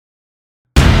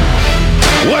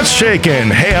What's shaking?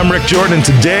 Hey, I'm Rick Jordan.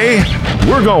 Today,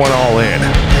 we're going all in.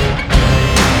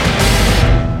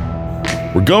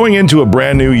 We're going into a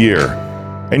brand new year,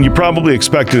 and you probably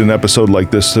expected an episode like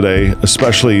this today,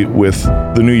 especially with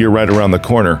the new year right around the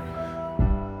corner.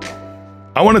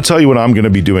 I want to tell you what I'm going to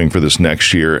be doing for this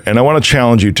next year, and I want to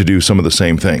challenge you to do some of the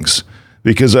same things,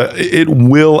 because it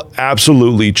will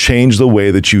absolutely change the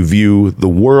way that you view the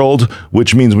world,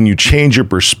 which means when you change your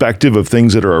perspective of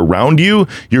things that are around you,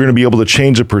 you're going to be able to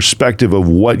change the perspective of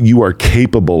what you are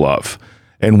capable of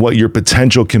and what your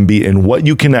potential can be and what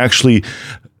you can actually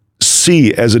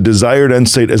see as a desired end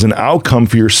state, as an outcome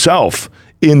for yourself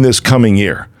in this coming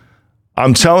year.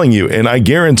 I'm telling you, and I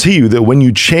guarantee you that when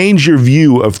you change your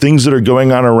view of things that are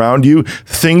going on around you,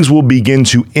 things will begin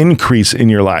to increase in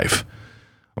your life.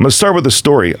 I'm going to start with a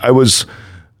story. I was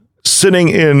sitting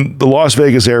in the Las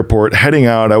Vegas airport, heading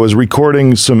out. I was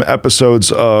recording some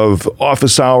episodes of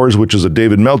Office Hours, which is a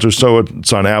David Meltzer show.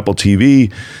 It's on Apple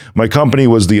TV. My company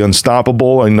was The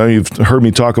Unstoppable. I know you've heard me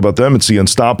talk about them. It's The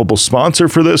Unstoppable sponsor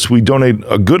for this. We donate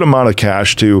a good amount of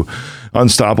cash to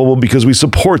Unstoppable because we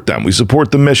support them. We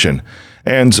support the mission.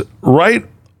 And right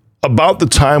about the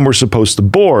time we're supposed to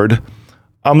board,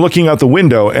 I'm looking out the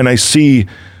window and I see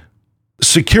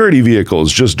security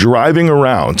vehicles just driving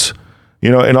around,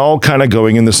 and all kind of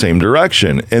going in the same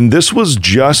direction. And this was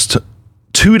just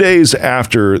 2 days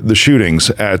after the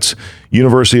shootings at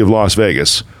University of Las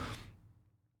Vegas,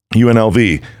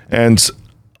 UNLV. And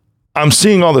I'm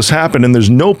seeing all this happen and there's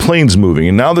no planes moving.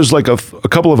 And now there's like a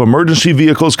couple of emergency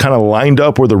vehicles kind of lined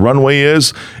up where the runway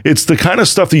is. It's the kind of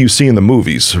stuff that you see in the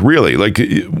movies, really. Like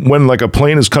when like a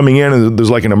plane is coming in and there's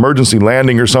like an emergency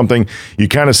landing or something, you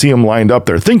kind of see them lined up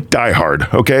there. Think Die Hard,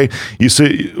 okay? You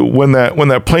see when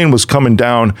that plane was coming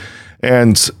down,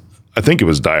 and I think it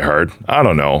was Die Hard. I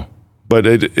don't know. But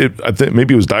I think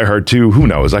maybe it was Die Hard 2. Who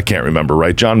knows? I can't remember,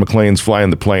 right? John McClane's flying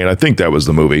the plane. I think that was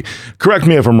the movie. Correct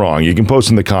me if I'm wrong. You can post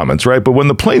in the comments, right? But when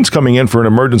the plane's coming in for an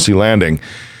emergency landing,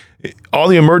 all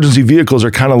the emergency vehicles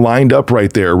are kind of lined up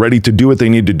right there, ready to do what they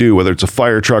need to do, whether it's a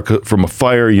fire truck from a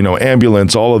fire,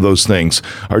 ambulance, all of those things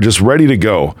are just ready to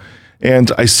go. And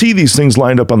I see these things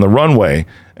lined up on the runway,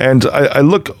 and I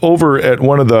look over at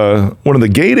one of the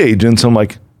gate agents. I'm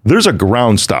like, there's a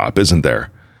ground stop, isn't there?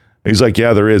 He's like,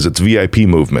 yeah, there is. It's VIP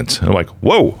movement. And I'm like,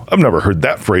 whoa, I've never heard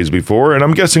that phrase before. And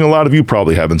I'm guessing a lot of you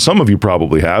probably have, and some of you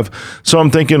probably have. So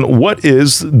I'm thinking, what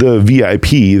is the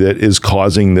VIP that is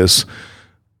causing this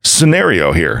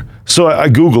scenario here? So I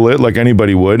Google it like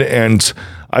anybody would, and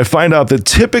I find out that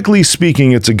typically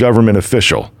speaking, it's a government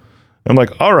official. I'm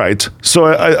like, all right. So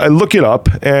I look it up,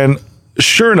 and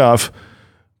sure enough,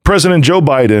 President Joe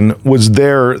Biden was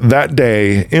there that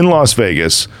day in Las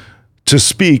Vegas to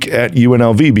speak at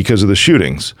UNLV because of the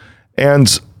shootings.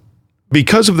 And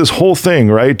because of this whole thing,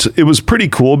 right, it was pretty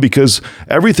cool because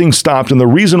everything stopped. And the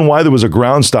reason why there was a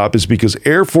ground stop is because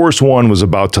Air Force One was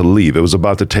about to leave. It was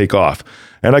about to take off.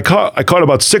 And I caught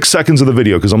about 6 seconds of the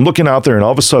video because I'm looking out there and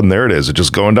all of a sudden there it is. It's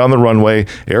just going down the runway.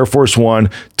 Air Force One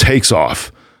takes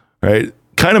off, right?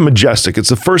 Kind of majestic. It's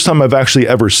the first time I've actually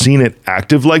ever seen it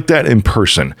active like that in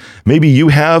person. Maybe you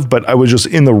have, but I was just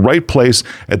in the right place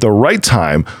at the right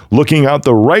time, looking out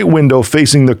the right window,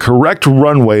 facing the correct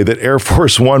runway that Air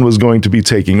Force One was going to be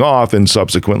taking off and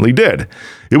subsequently did.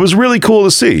 It was really cool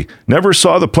to see. Never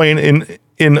saw the plane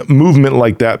in movement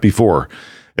like that before,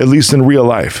 at least in real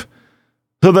life.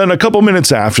 So then a couple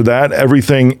minutes after that,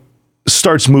 everything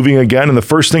starts moving again, and the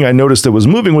first thing I noticed that was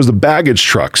moving was the baggage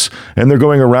trucks, and they're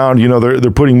going around, they're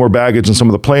putting more baggage in some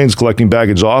of the planes, collecting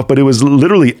baggage off, but it was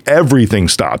literally everything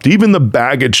stopped. Even the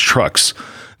baggage trucks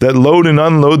that load and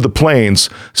unload the planes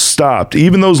stopped.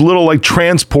 Even those little like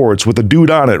transports with a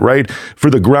dude on it, right? For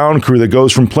the ground crew that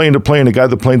goes from plane to plane to guide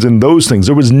the planes in, those things.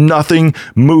 There was nothing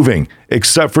moving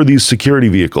except for these security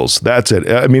vehicles. That's it.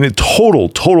 I mean,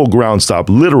 total ground stop.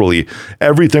 Literally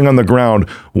everything on the ground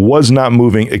was not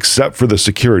moving except for the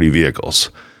security vehicles.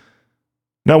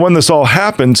 Now, when this all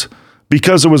happened,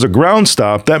 because it was a ground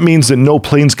stop, that means that no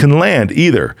planes can land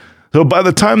either. So by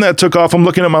the time that took off, I'm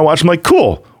looking at my watch. I'm like,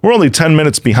 cool, we're only 10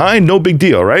 minutes behind. No big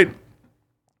deal, right?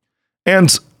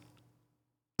 And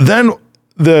then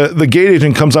the gate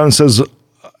agent comes on and says,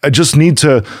 I just need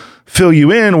to fill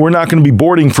you in. We're not going to be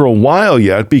boarding for a while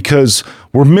yet because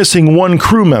we're missing one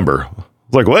crew member.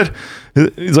 Like, what?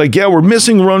 He's like, yeah, we're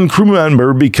missing one crew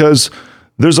member because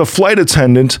there's a flight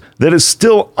attendant that is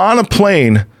still on a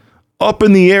plane up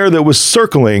in the air that was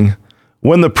circling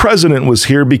when the president was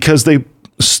here because they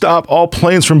stop all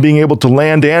planes from being able to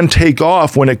land and take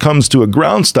off when it comes to a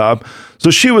ground stop. So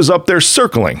she was up there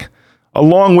circling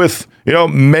along with,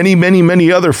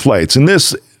 many other flights. And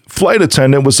this flight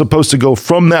attendant was supposed to go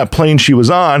from that plane she was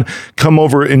on, come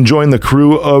over and join the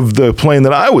crew of the plane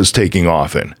that I was taking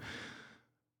off in.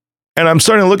 And I'm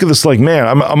starting to look at this like, man,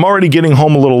 I'm already getting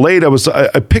home a little late.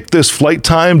 I picked this flight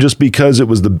time just because it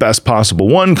was the best possible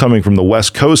one, coming from the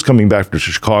West Coast, coming back to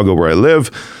Chicago where I live.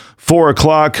 4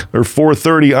 o'clock or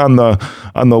 4:30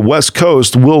 on the West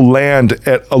Coast. We'll land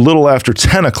at a little after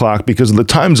 10 o'clock because of the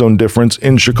time zone difference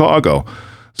in Chicago.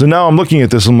 So now I'm looking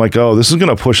at this. I'm like, oh, this is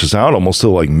going to push us out almost to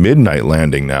like midnight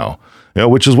landing now,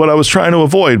 which is what I was trying to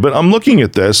avoid. But I'm looking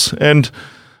at this and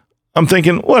I'm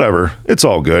thinking, whatever, it's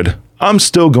all good. I'm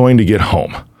still going to get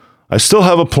home. I still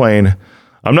have a plane.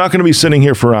 I'm not going to be sitting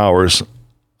here for hours.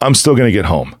 I'm still going to get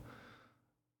home.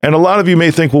 And a lot of you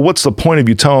may think, well, what's the point of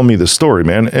you telling me this story,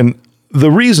 man? And the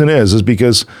reason is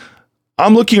because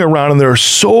I'm looking around and there are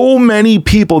so many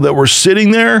people that were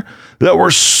sitting there that were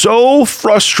so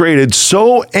frustrated,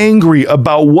 so angry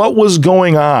about what was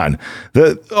going on,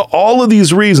 that all of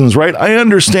these reasons, right? I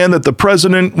understand that the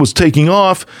president was taking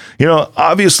off.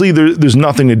 Obviously there's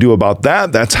nothing to do about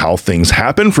that. That's how things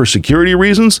happen for security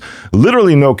reasons.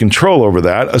 Literally no control over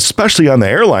that, especially on the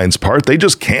airline's part. They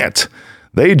just can't.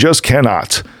 They just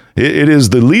cannot. It is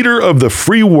the leader of the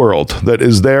free world that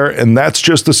is there, and that's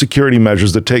just the security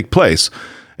measures that take place.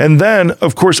 And then,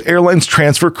 of course, airlines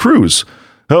transfer crews.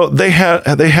 So they have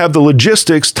the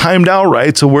logistics timed out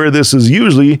right to where this is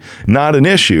usually not an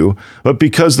issue, but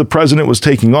because the president was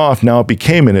taking off, now it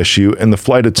became an issue, and the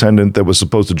flight attendant that was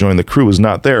supposed to join the crew was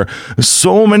not there.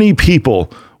 So many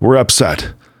people were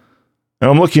upset. And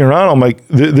I'm looking around, I'm like,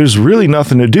 there's really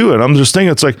nothing to do. And I'm just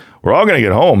thinking, it's like, we're all going to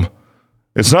get home.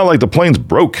 It's not like the plane's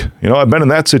broke. I've been in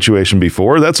that situation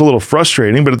before. That's a little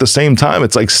frustrating, but at the same time,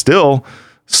 it's like still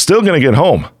going to get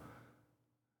home.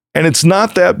 And it's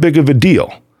not that big of a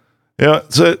deal.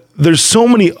 So there's so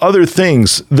many other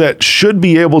things that should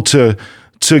be able to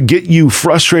get you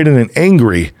frustrated and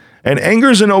angry. And anger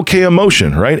is an okay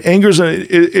emotion, right?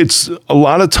 It's a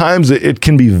lot of times it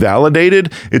can be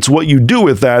validated. It's what you do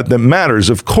with that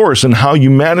matters, of course, and how you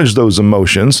manage those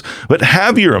emotions. But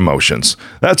have your emotions.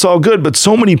 That's all good. But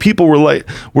so many people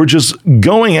were just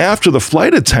going after the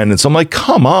flight attendants. I'm like,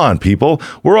 come on, people.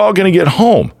 We're all going to get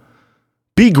home.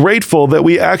 Be grateful that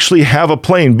we actually have a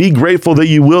plane. Be grateful that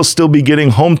you will still be getting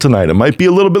home tonight. It might be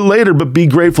a little bit later, but be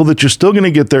grateful that you're still going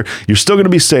to get there. You're still going to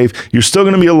be safe. You're still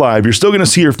going to be alive. You're still going to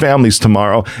see your families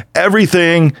tomorrow.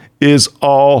 Everything is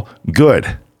all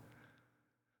good.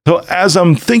 So as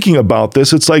I'm thinking about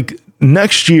this, it's like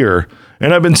next year,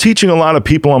 and I've been teaching a lot of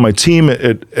people on my team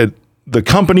at the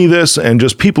company this and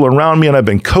just people around me, and I've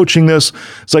been coaching this.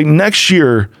 It's like next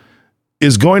year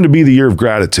is going to be the year of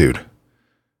gratitude.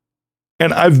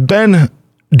 And I've been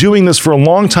doing this for a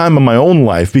long time in my own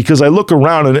life because I look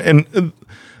around and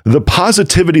the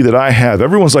positivity that I have,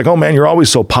 everyone's like, oh man, you're always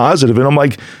so positive. And I'm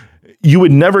like, you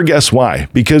would never guess why,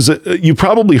 because you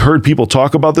probably heard people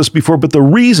talk about this before, but the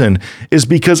reason is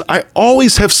because I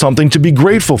always have something to be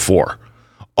grateful for.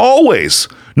 Always.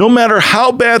 No matter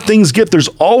how bad things get, there's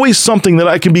always something that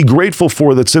I can be grateful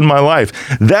for that's in my life.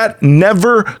 That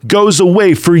never goes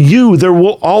away. For you, there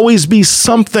will always be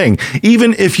something,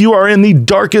 even if you are in the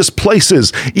darkest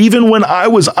places. Even when I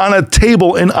was on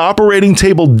an operating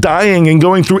table, dying and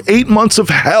going through 8 months of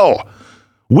hell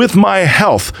with my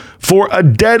health for a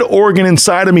dead organ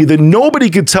inside of me that nobody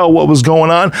could tell what was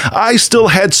going on, I still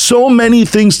had so many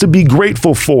things to be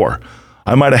grateful for.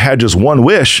 I might have had just one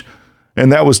wish, and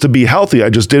that was to be healthy. I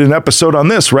just did an episode on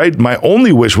this, right? My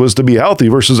only wish was to be healthy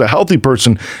versus a healthy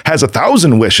person has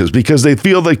 1,000 wishes because they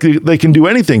feel like they can do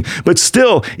anything. But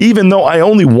still, even though I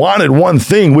only wanted one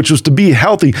thing, which was to be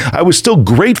healthy, I was still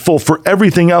grateful for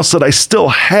everything else that I still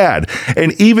had.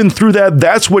 And even through that,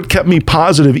 that's what kept me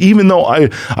positive. Even though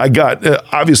I got,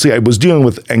 obviously I was dealing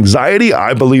with anxiety.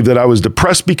 I believe that I was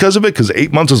depressed because of it, because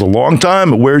 8 months is a long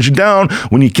time. It wears you down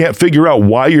when you can't figure out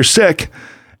why you're sick.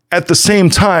 At the same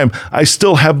time, I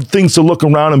still have things to look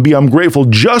around and I'm grateful,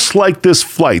 just like this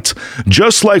flight,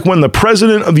 just like when the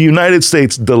president of the United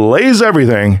States delays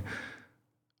everything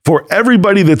for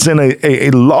everybody that's in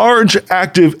a large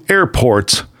active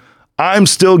airport. I'm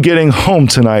still getting home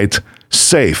tonight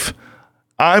safe.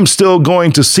 I'm still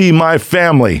going to see my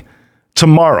family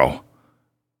tomorrow.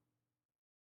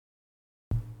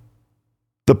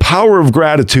 The power of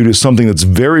gratitude is something that's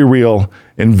very real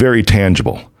and very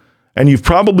tangible. And you've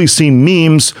probably seen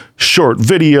memes, short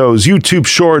videos, YouTube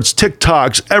shorts,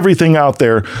 TikToks, everything out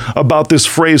there about this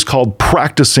phrase called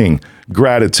practicing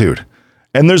gratitude.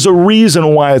 And there's a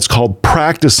reason why it's called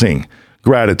practicing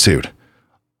gratitude.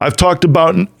 I've talked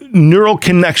about neural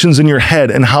connections in your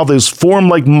head and how those form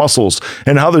like muscles,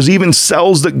 and how there's even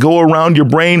cells that go around your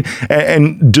brain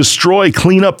and destroy,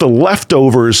 clean up the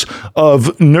leftovers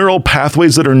of neural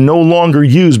pathways that are no longer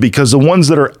used, because the ones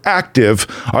that are active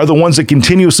are the ones that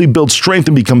continuously build strength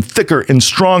and become thicker and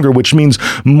stronger, which means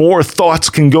more thoughts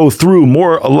can go through,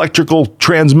 more electrical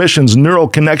transmissions, neural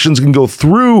connections can go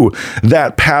through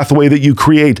that pathway that you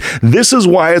create. This is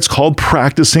why it's called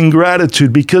practicing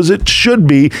gratitude, because it should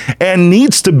be and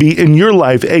needs to be in your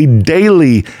life a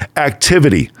daily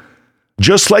activity.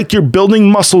 Just like you're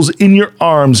building muscles in your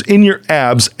arms, in your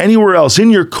abs, anywhere else, in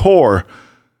your core,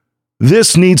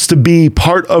 this needs to be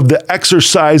part of the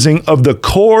exercising of the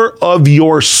core of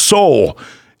your soul,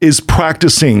 is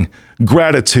practicing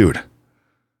gratitude.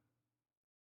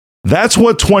 That's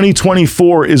what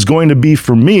 2024 is going to be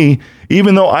for me,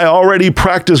 even though I already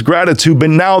practice gratitude,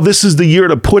 but now this is the year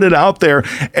to put it out there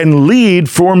and lead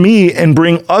for me and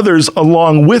bring others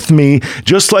along with me,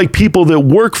 just like people that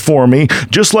work for me,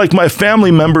 just like my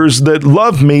family members that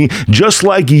love me, just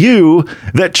like you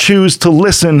that choose to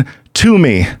listen to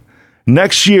me.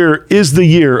 Next year is the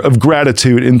year of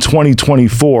gratitude in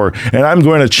 2024, and I'm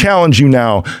going to challenge you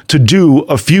now to do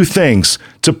a few things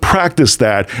to practice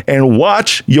that and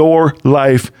watch your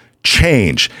life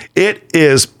change. It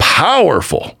is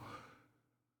powerful.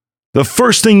 The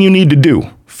first thing you need to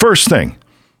do, first thing,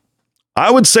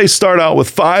 I would say start out with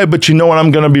 5, but you know what?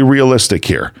 I'm going to be realistic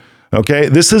here. Okay?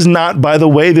 This is not, by the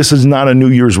way, this is not a New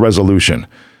Year's resolution.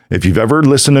 If you've ever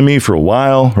listened to me for a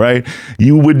while, right,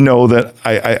 you would know that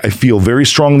I feel very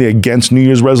strongly against New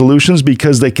Year's resolutions,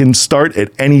 because they can start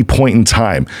at any point in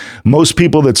time. Most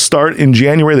people that start in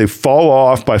January, they fall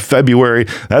off by February.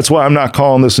 That's why I'm not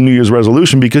calling this a New Year's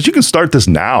resolution, because you can start this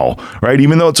now, right?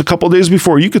 Even though it's a couple days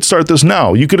before, you could start this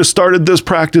now. You could have started this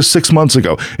practice 6 months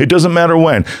ago. It doesn't matter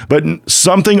when, but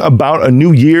something about a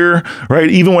new year, right?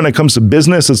 Even when it comes to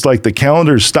business, it's like the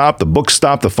calendars stop, the books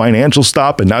stop, the financials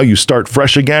stop, and now you start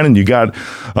fresh again. And you got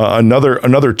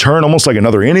another turn, almost like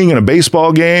another inning in a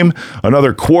baseball game,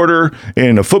 another quarter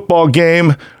in a football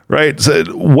game, right? So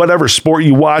whatever sport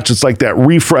you watch, it's like that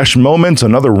refresh moment,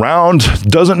 another round.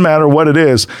 Doesn't matter what it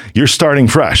is, you're starting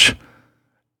fresh.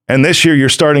 And this year you're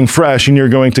starting fresh, and you're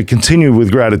going to continue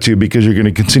with gratitude because you're going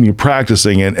to continue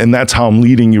practicing it. And that's how I'm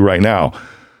leading you right now.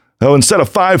 So instead of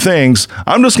 5 things,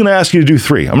 I'm just going to ask you to do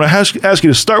 3. I'm going to ask you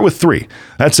to start with 3.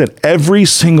 That's it, every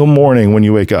single morning when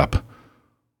you wake up.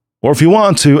 Or if you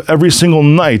want to, every single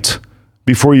night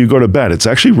before you go to bed. It's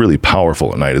actually really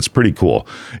powerful at night. It's pretty cool.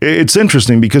 It's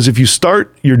interesting because if you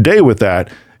start your day with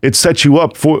that, it sets you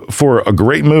up for a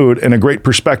great mood and a great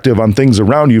perspective on things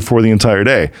around you for the entire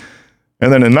day.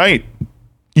 And then at night,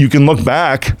 you can look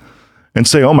back and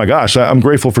say, oh my gosh, I'm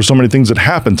grateful for so many things that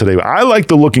happened today. I like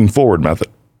the looking forward method.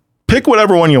 Pick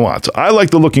whatever one you want. I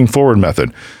like the looking forward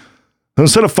method.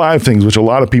 Instead of 5 things, which a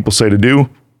lot of people say to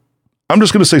do, I'm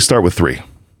just going to say start with 3.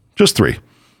 Just 3.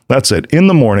 That's it. In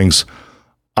the mornings,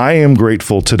 I am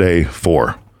grateful today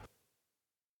for.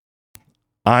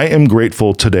 I am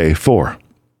grateful today for.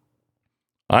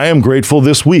 I am grateful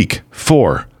this week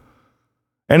for.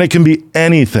 And it can be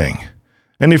anything.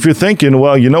 And if you're thinking,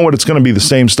 well, you know what, it's going to be the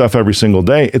same stuff every single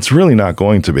day, it's really not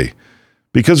going to be.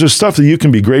 Because there's stuff that you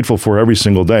can be grateful for every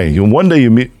single day. One day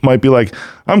you might be like,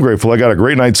 I'm grateful I got a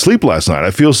great night's sleep last night.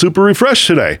 I feel super refreshed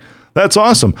today. That's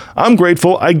awesome. I'm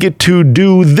grateful I get to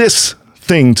do this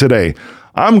thing today.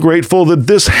 I'm grateful that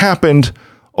this happened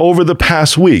over the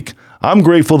past week. I'm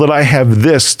grateful that I have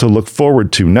this to look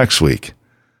forward to next week.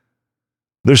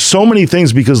 There's so many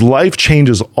things because life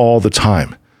changes all the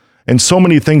time. And so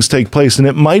many things take place. And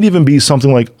it might even be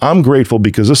something like, I'm grateful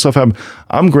because this stuff happened.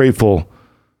 I'm grateful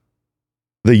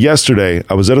that yesterday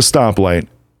I was at a stoplight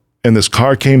and this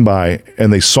car came by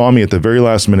and they saw me at the very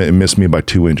last minute and missed me by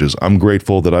 2 inches. I'm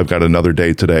grateful that I've got another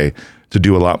day today to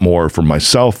do a lot more for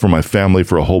myself, for my family,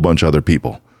 for a whole bunch of other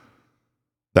people.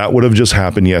 That would have just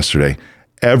happened yesterday.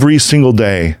 Every single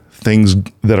day, things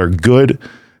that are good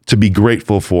to be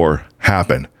grateful for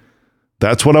happen.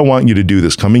 That's what I want you to do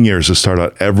this coming year, is to start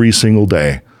out every single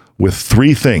day with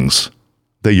 3 things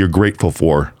that you're grateful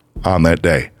for on that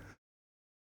day.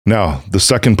 Now, the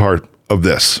second part of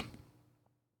this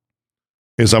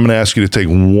is I'm going to ask you to take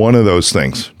one of those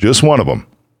things, just one of them,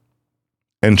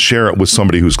 and share it with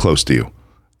somebody who's close to you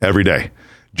every day.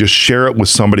 Just share it with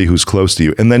somebody who's close to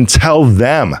you and then tell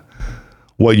them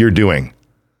what you're doing.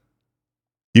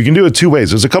 You can do it 2 ways.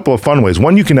 There's a couple of fun ways.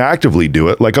 One, you can actively do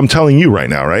it, like I'm telling you right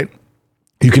now, right?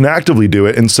 You can actively do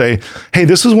it and say, hey,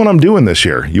 this is what I'm doing this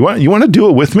year. You want to do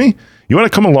it with me? You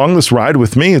want to come along this ride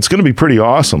with me? It's going to be pretty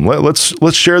awesome.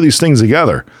 Let's share these things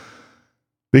together.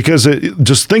 Because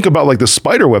just think about like the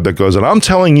spider web that goes, and I'm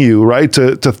telling you, right,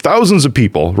 to thousands of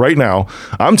people right now,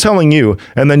 I'm telling you,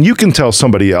 and then you can tell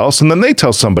somebody else, and then they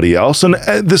tell somebody else, and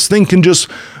this thing can just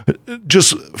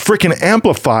freaking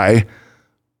amplify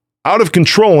out of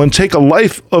control and take a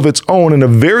life of its own in a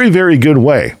very, very good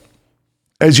way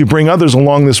as you bring others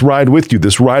along this ride with you,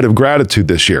 this ride of gratitude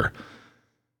this year.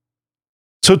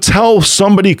 So tell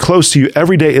somebody close to you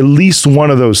every day at least one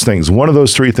of those things, one of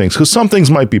those three things, because some things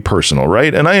might be personal,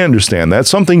 right? And I understand that.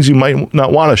 Some things you might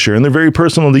not want to share, and they're very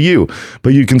personal to you,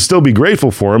 but you can still be grateful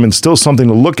for them and still something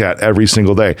to look at every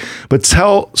single day. But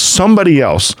tell somebody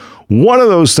else one of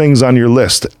those things on your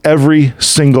list every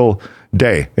single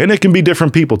day. And it can be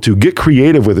different people too. Get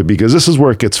creative with it, because this is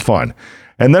where it gets fun.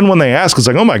 And then when they ask, it's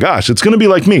like, oh my gosh, it's going to be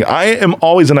like me. I am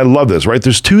always, and I love this, right?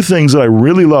 There's two things that I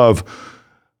really love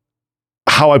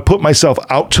how I put myself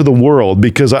out to the world,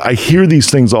 because I hear these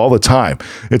things all the time.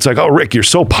 It's like, oh, Rick, you're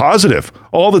so positive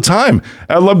all the time.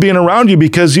 I love being around you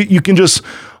because you can just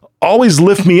always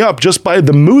lift me up just by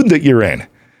the mood that you're in. And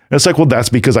it's like, well, that's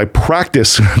because I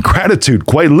practice gratitude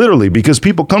quite literally, because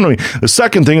people come to me. The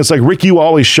second thing, it's like, Rick, you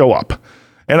always show up.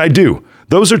 And I do.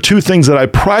 Those are two things that I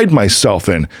pride myself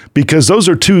in, because those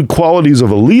are two qualities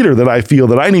of a leader that I feel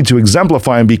that I need to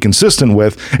exemplify and be consistent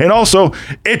with. And also,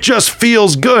 it just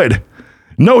feels good.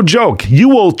 No joke. You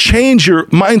will change your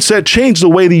mindset, change the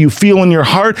way that you feel in your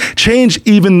heart, change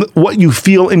even what you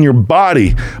feel in your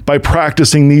body by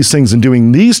practicing these things and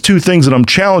doing these two things that I'm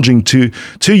challenging to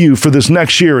you for this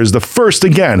next year. Is the first,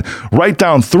 again, write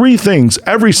down 3 things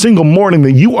every single morning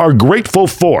that you are grateful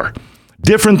for.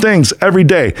 Different things every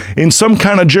day in some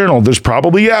kind of journal. There's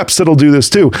probably apps that'll do this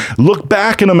too. Look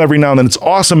back at them every now and then. It's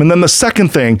awesome. And then the second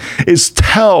thing is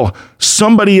tell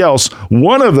somebody else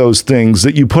one of those things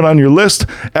that you put on your list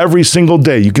every single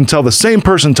day. You can tell the same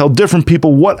person, tell different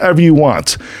people, whatever you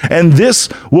want. And this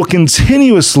will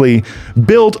continuously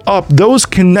build up those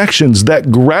connections,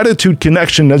 that gratitude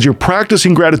connection, as you're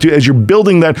practicing gratitude, as you're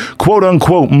building that quote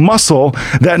unquote muscle,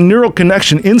 that neural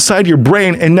connection inside your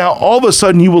brain. And now all of a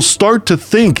sudden you will start to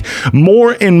think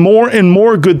more and more and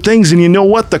more good things. And you know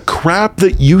what? The crap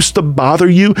that used to bother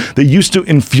you, that used to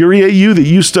infuriate you, that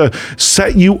used to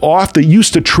set you off, that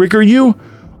used to trigger you,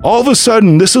 all of a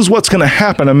sudden, this is what's going to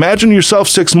happen. Imagine yourself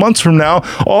 6 months from now,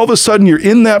 all of a sudden you're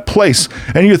in that place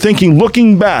and you're thinking,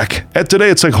 looking back at today,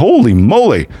 it's like, holy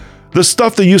moly, the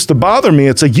stuff that used to bother me,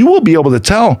 it's like you will be able to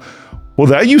tell, well,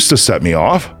 that used to set me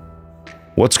off.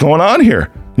 What's going on here?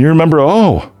 And you remember,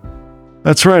 oh,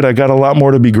 that's right, I got a lot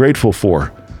more to be grateful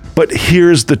for. But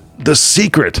here's the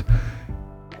secret.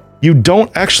 You don't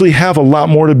actually have a lot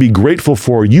more to be grateful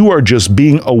for. You are just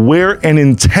being aware and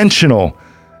intentional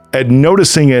at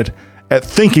noticing it, at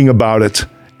thinking about it,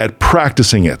 at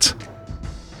practicing it.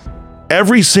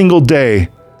 Every single day,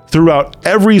 throughout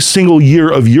every single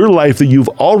year of your life that you've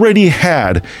already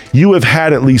had, you have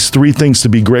had at least 3 things to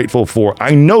be grateful for.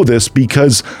 I know this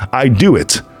because I do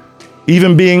it.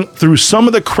 Even being through some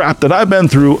of the crap that I've been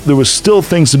through, there was still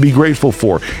things to be grateful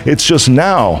for. It's just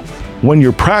now, when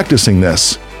you're practicing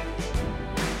this,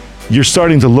 you're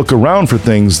starting to look around for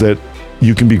things that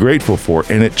you can be grateful for,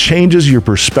 and it changes your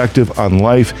perspective on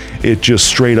life. It just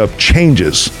straight up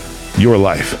changes your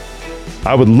life.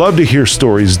 I would love to hear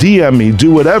stories. DM me,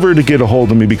 do whatever to get a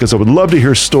hold of me, because I would love to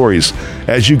hear stories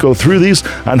as you go through these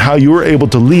on how you were able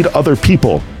to lead other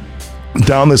people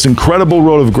down this incredible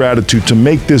road of gratitude to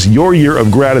make this your year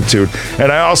of gratitude.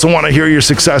 And I also want to hear your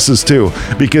successes too,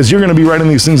 because you're going to be writing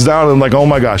these things down and like, oh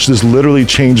my gosh, this literally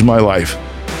changed my life.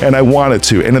 And I want it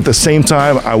to. And at the same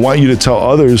time, I want you to tell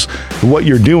others what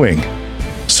you're doing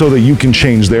so that you can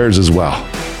change theirs as well.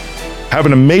 Have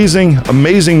an amazing,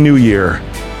 amazing new year.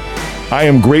 I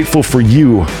am grateful for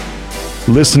you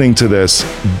listening to this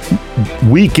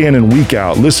week in and week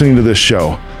out, listening to this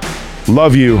show.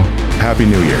 Love you. Happy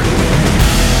New Year.